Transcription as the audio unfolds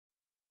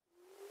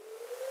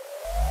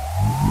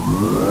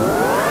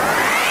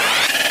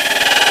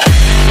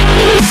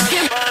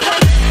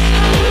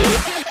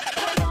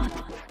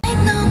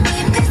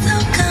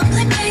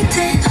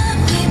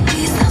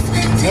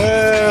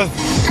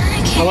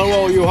Hello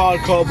all you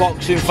hardcore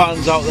boxing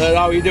fans out there,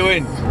 how are you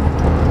doing?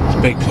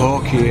 It's Big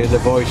Porky here, the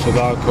voice of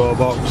hardcore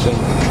boxing.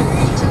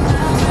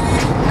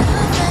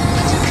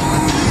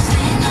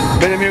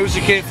 Bit of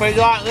music here for you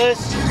like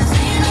this.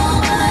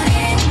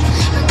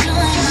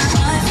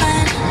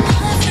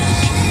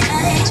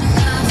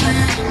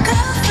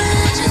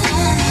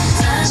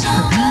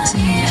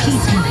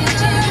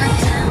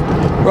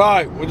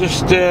 Right, we're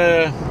just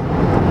we're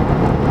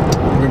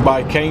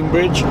by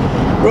Cambridge.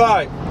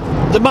 Right,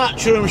 the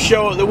Matchroom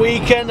show at the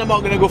weekend. I'm not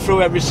going to go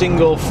through every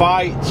single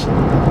fight,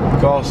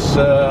 because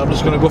I'm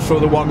just going to go through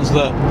the ones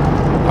that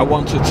I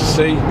wanted to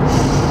see.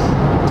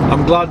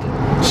 I'm glad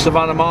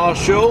Savannah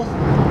Marshall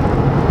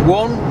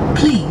won.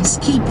 Please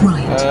keep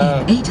right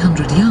in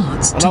 800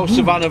 yards. I know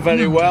Savannah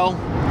very well,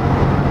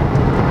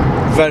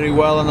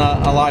 and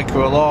I like her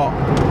a lot.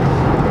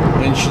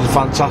 I mean, she's a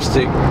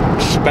fantastic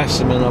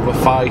specimen of a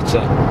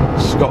fighter.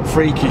 She's got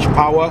freakish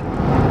power.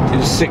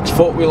 She's 6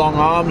 foot with long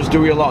arms,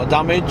 do you a lot of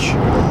damage.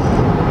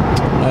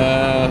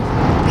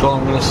 That's all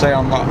I'm going to say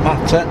on that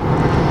matter.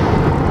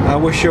 I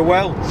wish her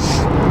well.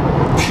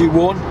 She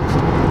won,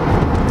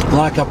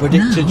 like I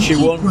predicted. Now she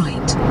won.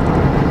 Right.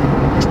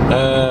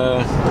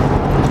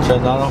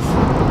 Turn that off.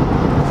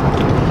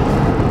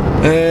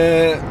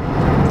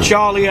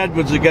 Charlie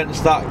Edwards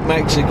against that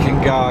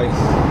Mexican guy.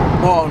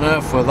 What on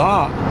earth was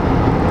that?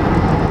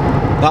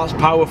 That's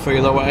power for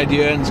you though, what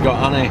Eddie Hearn's got,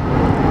 hasn't he?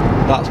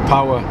 That's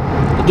power.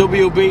 The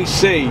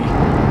WBC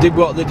did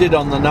what they did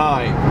on the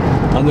night,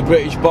 and the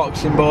British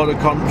Boxing Board of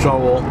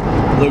Control,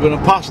 they're going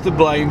to pass the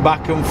blame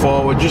back and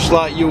forward, just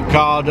like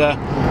UCADA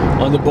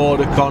on the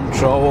Board of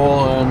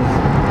Control, and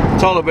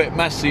it's all a bit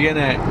messy,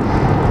 innit?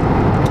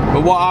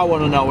 But what I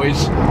want to know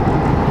is,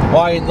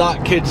 why ain't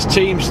that kid's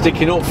team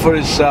sticking up for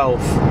himself?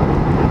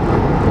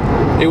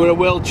 He was a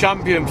world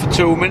champion for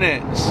 2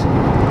 minutes.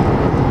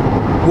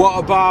 What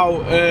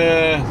about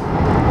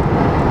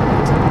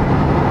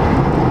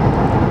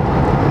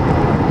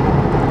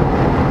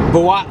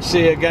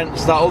Boazzi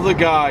against that other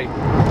guy?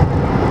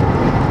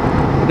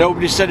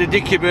 Nobody said a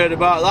dicky bird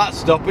about that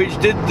stoppage,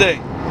 did they?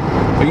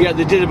 But yet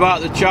they did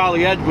about the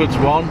Charlie Edwards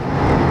one.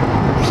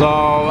 So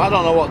I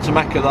don't know what to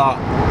make of that.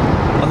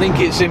 I think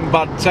it's in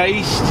bad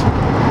taste.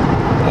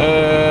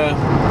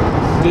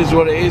 It is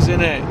what it is,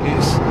 isn't it?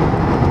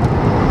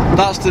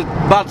 That's the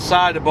bad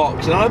side of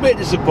boxing. I'm a bit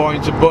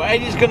disappointed, but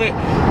Eddie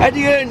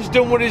Hearn's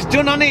done what he's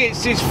done, hasn't he?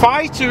 It's his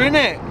fighter, isn't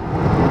it?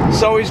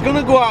 So he's going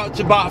to go out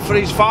to bat for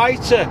his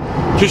fighter,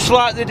 just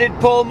like they did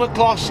Paul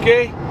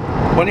McCloskey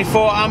when he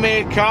fought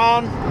Amir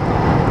Khan.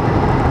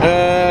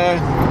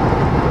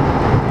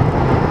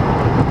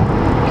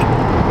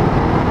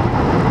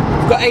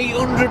 I've got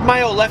 800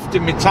 mile left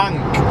in my tank.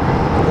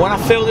 When I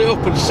filled it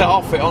up and set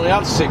off, it only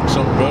had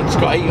 600. It's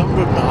got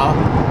 800 now.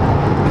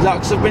 Is that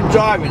because I've been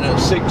driving at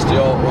 60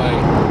 all the way? I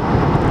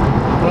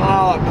don't know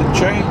how that can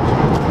change.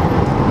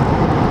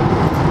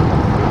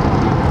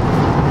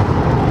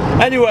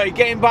 Anyway,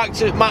 getting back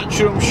to the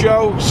Matchroom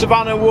show,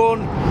 Savannah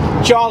won.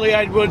 Charlie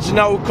Edwards,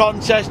 no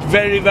contest,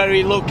 very,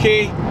 very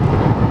lucky.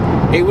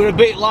 It was a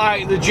bit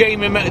like the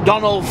Jamie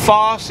McDonald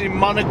farce in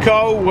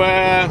Monaco,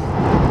 where,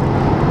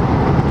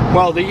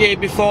 well, the year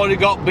before he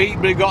got beat,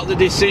 but he got the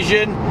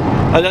decision.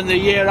 And then the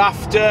year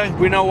after,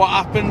 we know what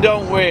happened,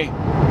 don't we?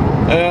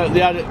 They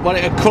had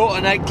a cut,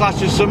 an egg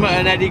clash or something,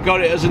 and Eddie got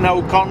it as a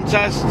no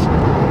contest,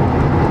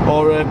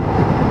 or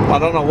I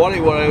don't know what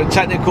it was, a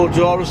technical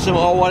draw or something,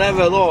 or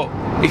whatever. Look,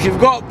 if you've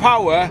got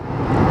power,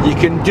 you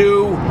can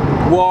do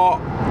what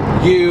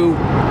you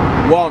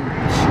want,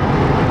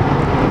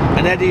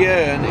 and Eddie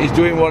Hearn is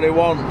doing what he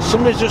wants.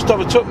 Somebody's just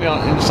overtook me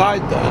on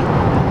inside there.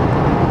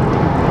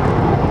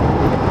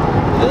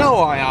 You know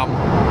who I am.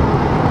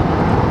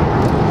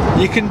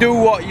 You can do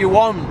what you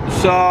want,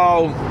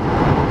 so.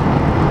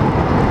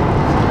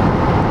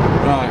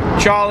 Right,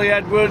 Charlie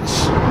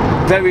Edwards,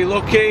 very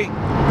lucky,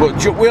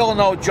 but we all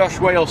know Josh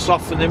Whale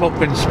softened him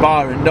up in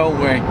sparring, don't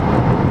we?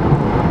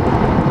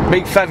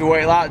 Big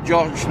featherweight like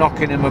Josh,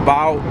 knocking him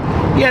about.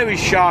 Yeah, he's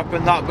sharp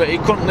and that, but he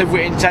couldn't live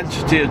with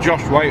intensity of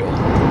Josh Whale.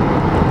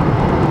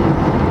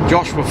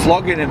 Josh were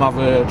flogging him, I've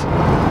heard,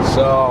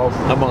 so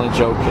I'm only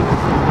joking.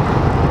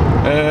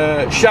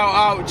 Shout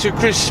out to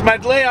Chris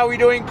Smedley. How are you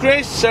doing,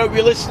 Chris? Hope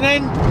you're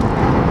listening.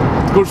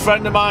 Good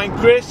friend of mine,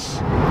 Chris.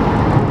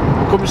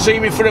 Come see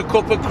me for a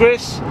cuppa,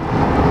 Chris.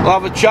 We'll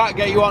have a chat,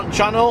 get you on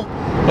channel.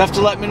 You have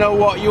to let me know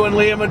what you and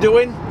Liam are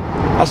doing.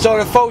 I saw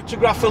a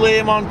photograph of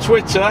Liam on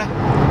Twitter.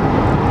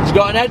 He's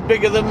got an head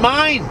bigger than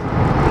mine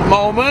at the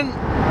moment.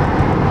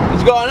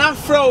 He's got an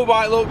afro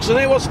by looks of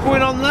it. What's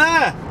going on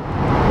there?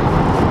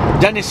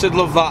 Dennis would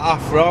love that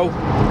afro.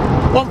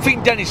 One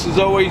thing Dennis has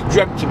always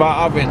dreamt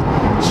about having,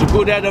 it's a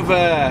good head of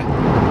hair.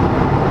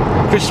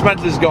 Chris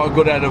Smedley's got a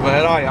good head of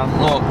hair, I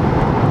am, look.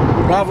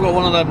 I've got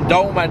one of them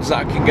dome heads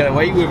that I can get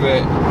away with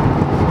it.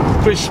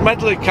 Chris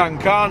Smedley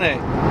can't he?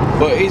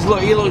 But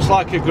he looks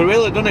like a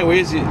gorilla, doesn't he?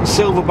 With his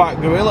silverback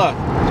gorilla.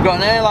 He's got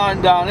an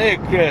hairline down here,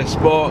 Chris,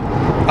 but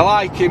I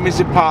like him as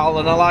a pal,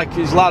 and I like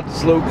his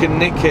lads, Luke and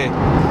Nicky.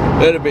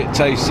 They're a bit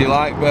tasty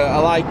like, but I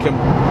like them.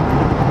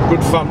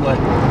 Good family.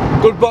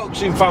 Good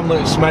boxing family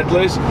at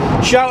Smedley's.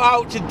 Shout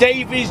out to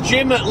Davy's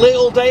Gym at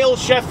Littledale,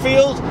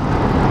 Sheffield.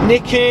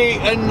 Nicky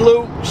and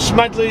Luke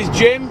Smedley's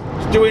gym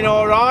is doing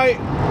alright.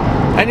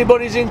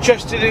 Anybody's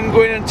interested in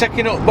going and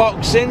taking up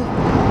boxing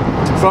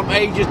from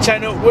age of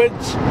 10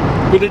 upwards,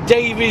 go to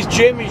Davy's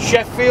Gym in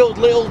Sheffield,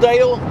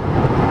 Littledale.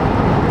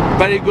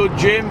 Very good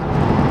gym.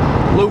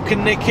 Luke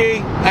and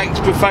Nicky,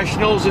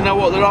 ex-professionals, they know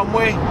what they're on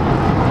with.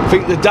 I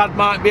think the dad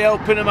might be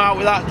helping them out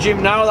with that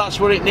gym now. That's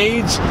what it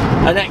needs,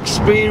 an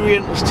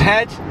experienced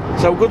head.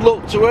 So good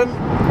luck to him.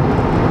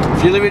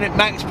 If you're living in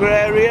Mexborough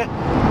area,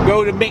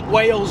 go to Mick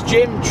Wales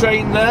Gym,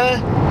 train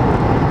there.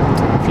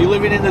 If you're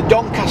living in the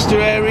Doncaster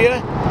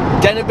area,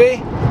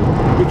 Dennerby,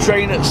 we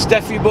train at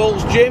Steffi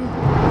Bull's Gym.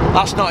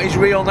 That's not his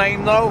real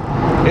name though.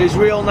 His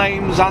real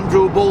name's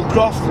Andrew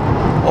Bullcroft,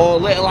 or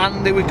Little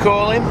Andy we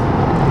call him.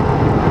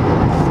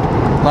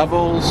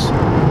 Levels,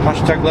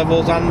 hashtag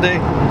Levels Andy.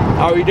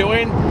 How are you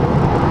doing?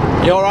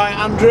 You alright,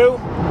 Andrew?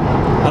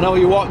 I know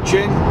you're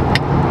watching.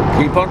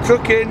 Keep on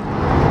trucking.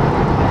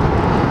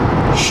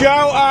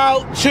 Shout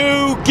out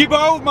to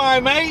Gibbo, my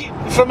mate,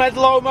 from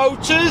Edlow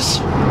Motors.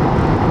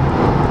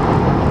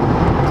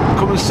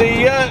 Come and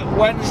see you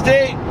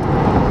Wednesday.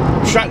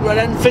 Track red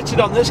end fitted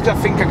on this because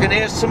I think I can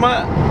hear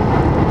something.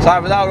 It's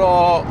either that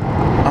or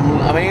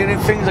I'm hearing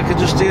things. I can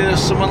just hear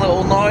some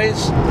little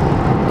noise.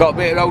 Got a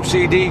bit of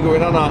OCD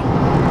going on now.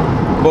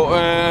 But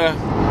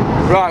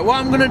right, what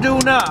I'm going to do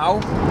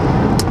now,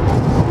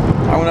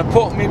 I'm going to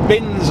put my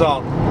bins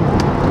on.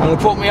 I'm going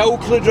to put my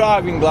Oakley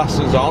driving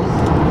glasses on,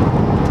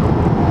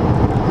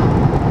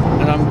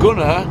 and I'm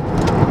gonna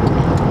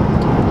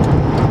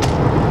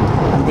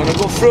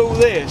go through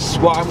this.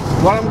 What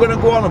I'm gonna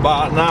go on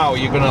about now,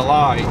 you're gonna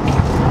like.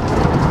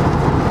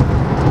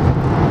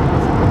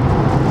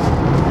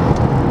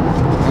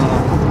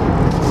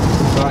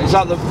 Right, is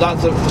that the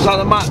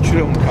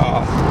Matchroom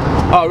card?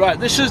 Oh right,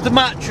 this is the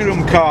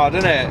Matchroom card,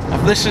 isn't it?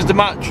 This is the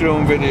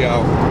Matchroom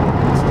video.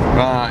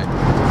 Right,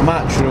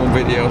 Matchroom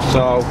video.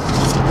 So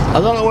I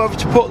don't know whether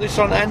to put this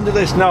on the end of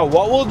this. No,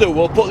 what we'll do,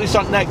 we'll put this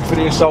on next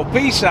video. So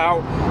peace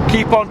out,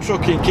 keep on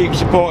trucking, keep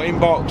supporting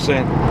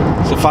boxing.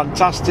 It's a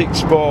fantastic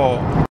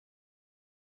sport.